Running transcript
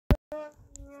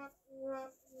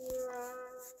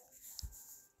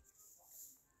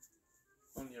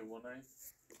Only a one eye.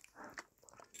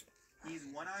 He's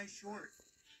one eye short.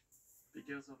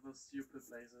 Because of the stupid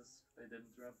lasers they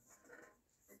didn't drop.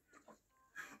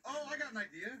 Oh, I got an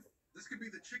idea. This could be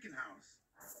the chicken house.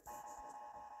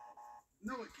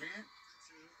 No, it can't.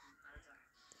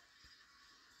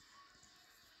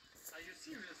 Are you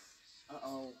serious?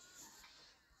 Uh-oh.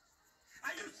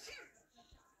 Are you serious?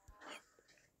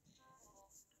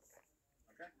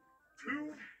 Okay.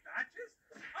 2 matches?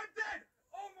 I'm dead!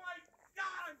 Oh my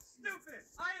god, I'm stupid!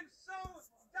 I am so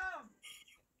dumb!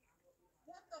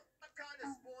 What the fuck kind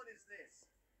of sport is this?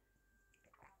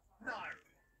 No.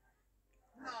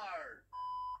 No.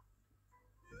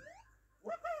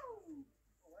 Woohoo!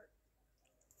 What?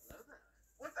 Hello there.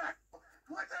 What the heck?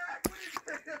 What the heck? What is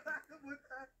that? What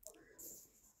the heck?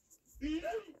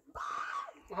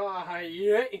 Hi,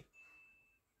 yeah.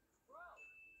 Bro,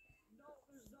 no,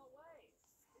 there's no way.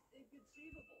 It's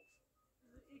inconceivable.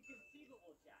 This is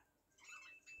inconceivable, chat.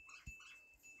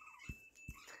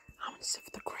 I'm gonna sit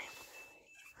for the gram.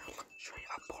 I'm gonna show you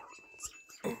apartments.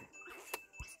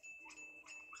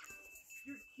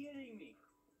 You're kidding me.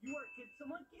 You are kidding.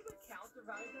 Someone keep a count of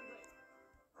values and like,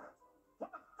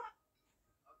 what the fuck?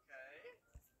 Okay.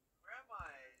 Where am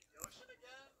I? The ocean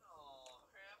again? Oh,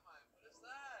 where am I? What is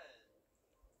that?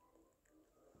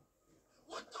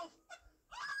 What the f-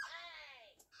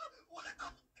 Hey! What the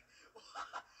f-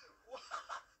 What?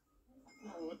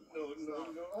 Oh, no, no,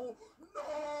 no. Oh,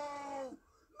 no!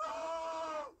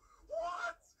 No!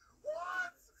 What?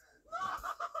 What?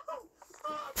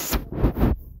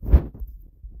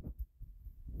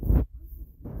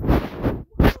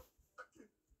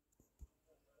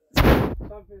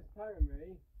 Something's telling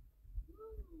me.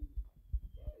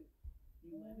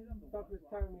 Something's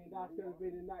telling me that's going to be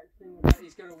the next thing that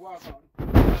he's going to work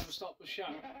on. Never stop the show.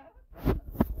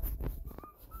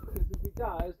 Because if he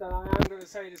does, then I am going to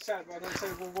say the set, but I'm going to say,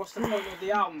 well, what's the point of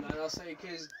the album then? I'll say,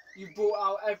 because you brought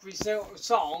out every single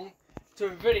song to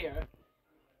a video.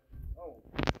 Oh.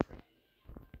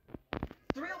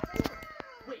 304!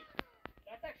 Wait,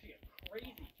 that's actually a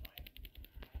crazy time.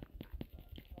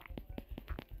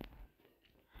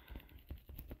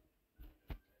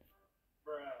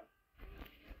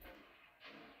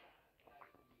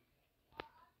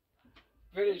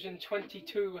 Village in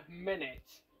 22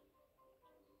 minutes.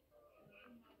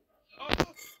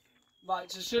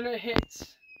 Right, so as soon as it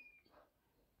hits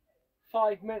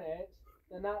 5 minutes,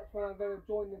 then that's when I'm going to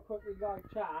join the quickly live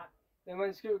chat. Then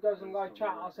when Scooter goes on live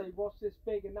chat, I'll say, what's this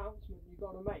big announcement you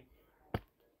got to make?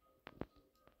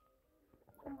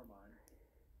 Never mind.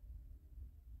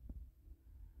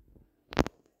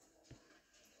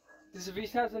 Because if he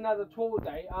says another tour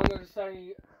date, I'm going to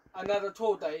say another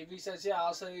tour date. If he says yeah,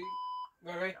 I'll say,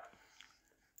 really?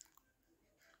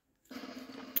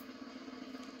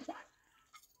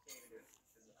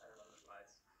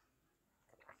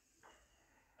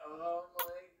 Oh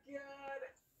my god!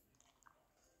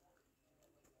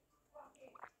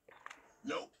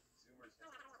 Nope.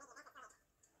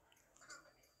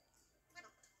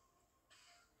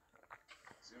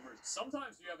 Zoomers.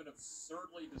 Sometimes you have an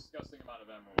absurdly disgusting amount of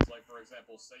emeralds. Like, for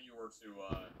example, say you were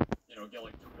to, get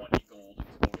like 20 gold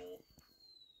in total.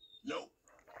 Nope.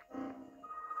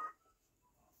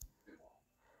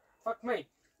 Fuck me.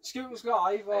 Scooter's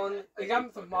live on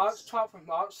 11th of March, 12th of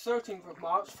March, 13th of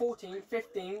March, 14,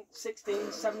 15,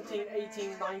 16, 17,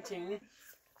 18, 19.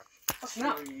 What's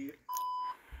that?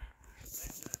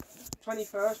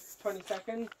 21st,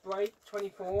 22nd, break,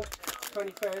 24th,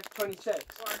 25th,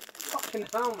 26th. Fucking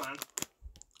hell, man.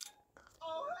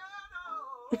 Oh,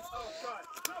 no! Oh, God.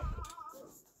 No!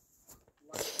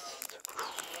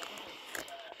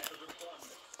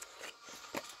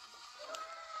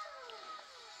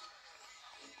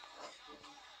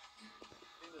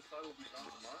 Think the sun will be gone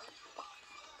tomorrow?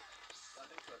 I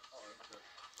think so. Oh, okay.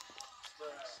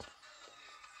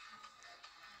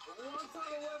 The one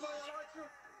time where I like you.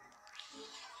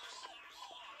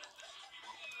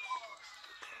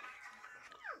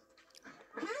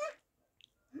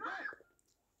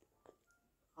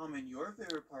 Comment your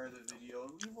favorite part of the video.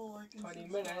 Leave a like and 20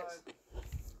 subscribe. minutes.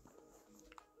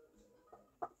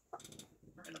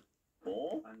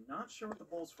 Bowl? I'm not sure what the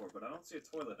bowl's for, but I don't see a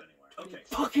toilet anywhere. Okay.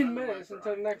 Fucking minutes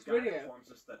until the next The guide video. informs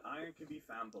us that iron can be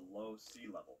found below sea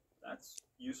level. That's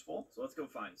useful, so let's go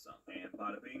find some. And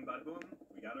bada bing, bada boom,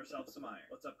 we got ourselves some iron.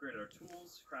 Let's upgrade our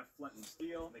tools, craft flint and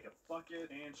steel, make a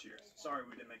bucket, and shears. Sorry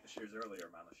we didn't make the shears earlier,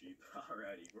 Mama Sheep.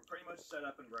 Alrighty, we're pretty much set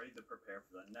up and ready to prepare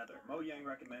for the nether. Mo Yang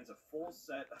recommends a full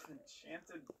set of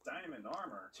enchanted diamond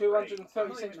armor. 236 Great. I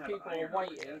don't even have people iron are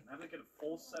armor yet. waiting. I'm having to get a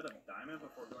full set of diamond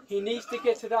before going He to the needs to nether.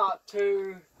 get to that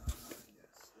to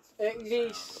at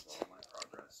least. My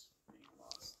progress being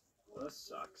lost. This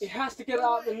sucks. It has to get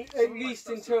up at least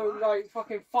until like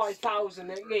fucking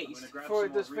 5,000 at least for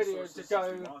this video to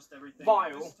go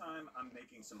viral. This time I'm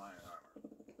making some iron armor.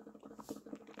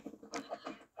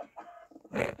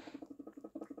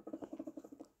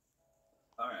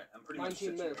 Alright, I'm pretty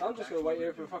 19 minutes. I'm just gonna wait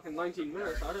here for fucking 19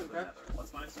 minutes. I don't care.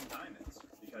 Let's find some diamonds,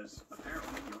 because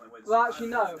apparently the only way to Well, actually,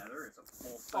 no. survive the Nether is a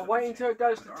full set I'll of wait until it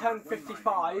goes to enchantments.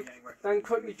 10:55, then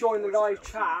quickly join the live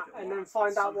chat, and then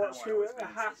find out what Stuart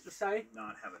has to say.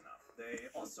 Not have enough. They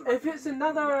also If it's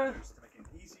another, to make an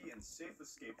easy and safe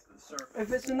escape to the surface.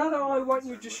 if it's another I Want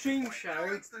You to Stream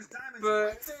show,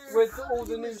 but with all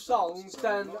the new songs,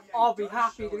 then I'll be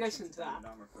happy to listen to that.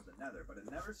 For the Nether, but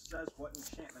it never says what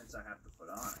enchantments I have to put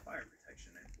on. Fire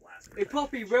protection and blast It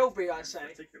probably will be, I say.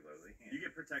 particularly. You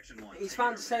get protection once. He's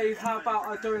about to say, how about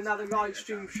I do another live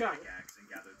stream show? And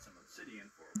gathered some obsidian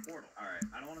for a portal. Alright,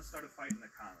 I don't want to start a fight in the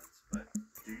comments, but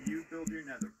do you build your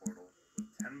Nether portal with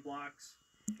 10 blocks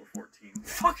or 14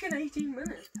 blocks? Fucking 18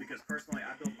 minutes. Because personally,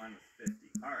 I built mine with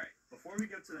 50. Alright, before we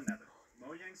go to the Nether,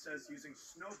 Mojang says using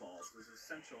snowballs is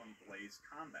essential in Blaze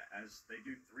combat, as they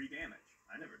do 3 damage.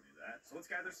 I never knew that. So let's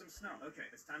gather some snow. Okay,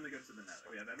 it's time to go to the Nether.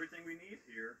 We have everything we need.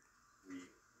 Here we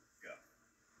go.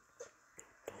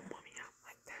 Don't want me out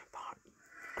like that, Bob.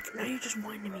 Now you're just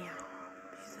winding me out.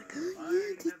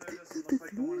 My Nether doesn't look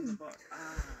like the one in the book.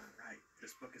 Right.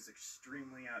 This book is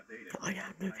extremely outdated. I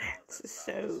have no hats,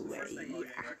 so The first thing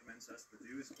Mojang recommends us to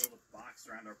do is build a box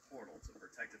around our portal to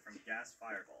protect it from gas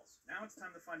fireballs. Now it's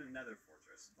time to find a Nether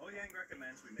fortress. Mojang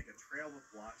recommends we make a trail with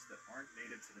blocks that aren't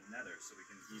native to the Nether so we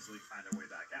can easily find our way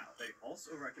back out. They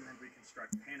also recommend we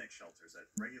construct panic shelters at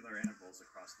regular intervals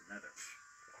across the Nether.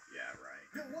 Yeah, right.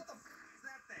 Yo, what the f is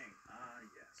that thing?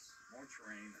 Yes. More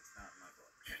terrain that's not in my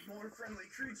book. More friendly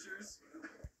creatures.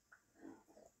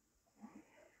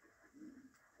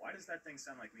 Why does that thing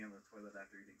sound like me on the toilet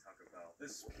after eating Taco Bell?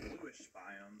 This bluish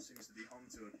biome seems to be home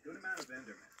to a good amount of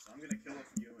Endermen, so I'm gonna kill a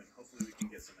few and hopefully we can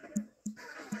get some Enderpearls.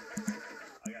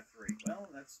 I got 3. Well,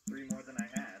 that's 3 more than I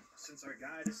had. Since our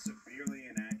guide is severely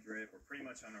inaccurate, we're pretty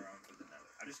much on our own for the Nether.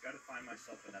 I just gotta find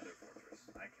myself a Nether fortress.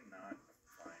 I cannot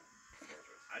find a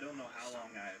fortress. I don't know how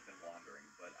long I have been wandering,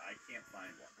 but I can't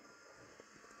find one.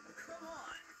 Come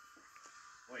on!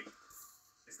 Wait,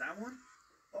 is that one?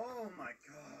 Oh my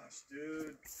gosh,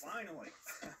 dude. Finally!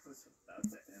 I was about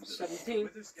to end it. 17.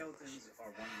 Wither skeletons are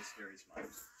one of the scariest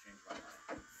mobs. Change my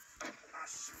mind. Ah,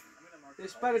 shit. I'm gonna mark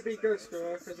This all better these be as I good, go,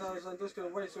 Stuart, so because I'm just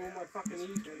gonna waste all my fucking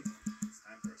evening. It's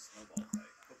time for a snowball fight.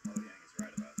 I hope Mojang is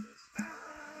right about this.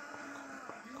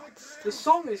 The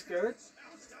song is good.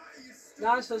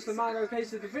 Now it's just the matter of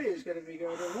case if the video is gonna be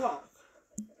good or what.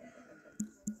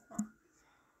 Huh.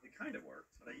 It kind of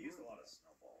worked, but I used a lot of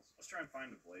snowballs. Let's try and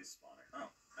find a blaze spawner. Oh,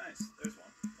 nice. There's one.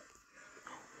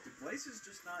 Do blazes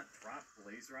just not drop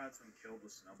blaze rods when killed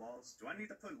with snowballs? Do I need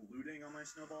to put looting on my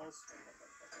snowballs?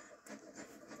 And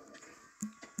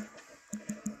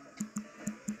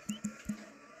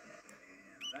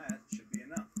that should be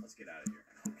enough. Let's get out of here.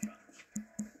 Oh gosh.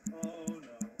 Oh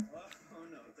no. Oh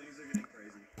no. Things are getting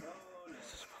crazy. Oh no.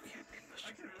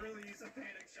 I could really use a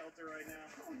panic shelter right now.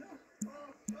 Oh no.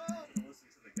 Listen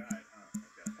to the guide, huh?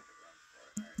 I've got to make a run for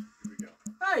it. Alright, here we go.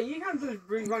 Hey, you can't just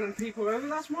be running people over,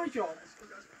 that's my job.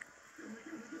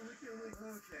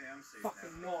 Okay, I'm safe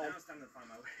Fucking now. knob. Now it's time to find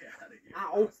my way out of here.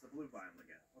 Ow. It's the blue biome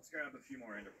again. Let's grab a few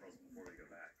more ender pearls before we go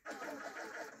back. Oh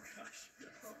gosh.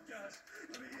 Oh gosh.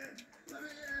 Let me in. Let me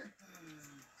in.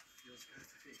 Feels good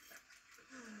to be back.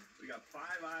 We got 5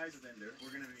 eyes of ender.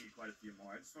 We're gonna need quite a few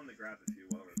more. I just wanted to grab a few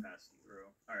while we're passing through.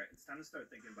 Alright, it's time to start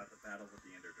thinking about the battle with the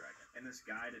ender dragon. In this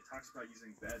guide, it talks about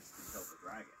using beds to kill the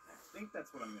dragon. I think that's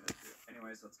what I'm gonna do.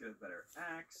 Anyways, let's get a better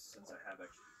axe since I have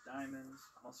extra diamonds.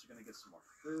 I'm also gonna get some more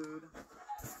food.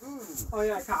 Ooh! Oh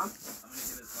yeah, I can. I'm gonna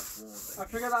get as much wool as I I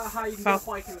can. figured out how you can get a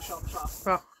bike in the shop,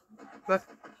 so.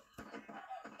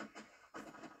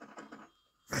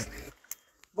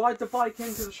 Ride the bike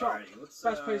into the shop. Alrighty, let's,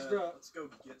 Best place to do it. let's go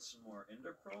get some more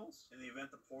ender pearls. In the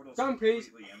event the portal's Done, please.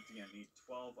 completely empty, I need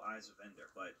 12 eyes of ender.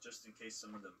 But just in case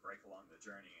some of them break along the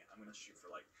journey, I'm gonna shoot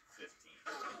for like 15.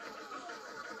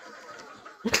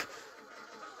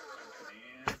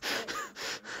 And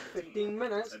 15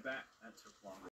 minutes. head back. That took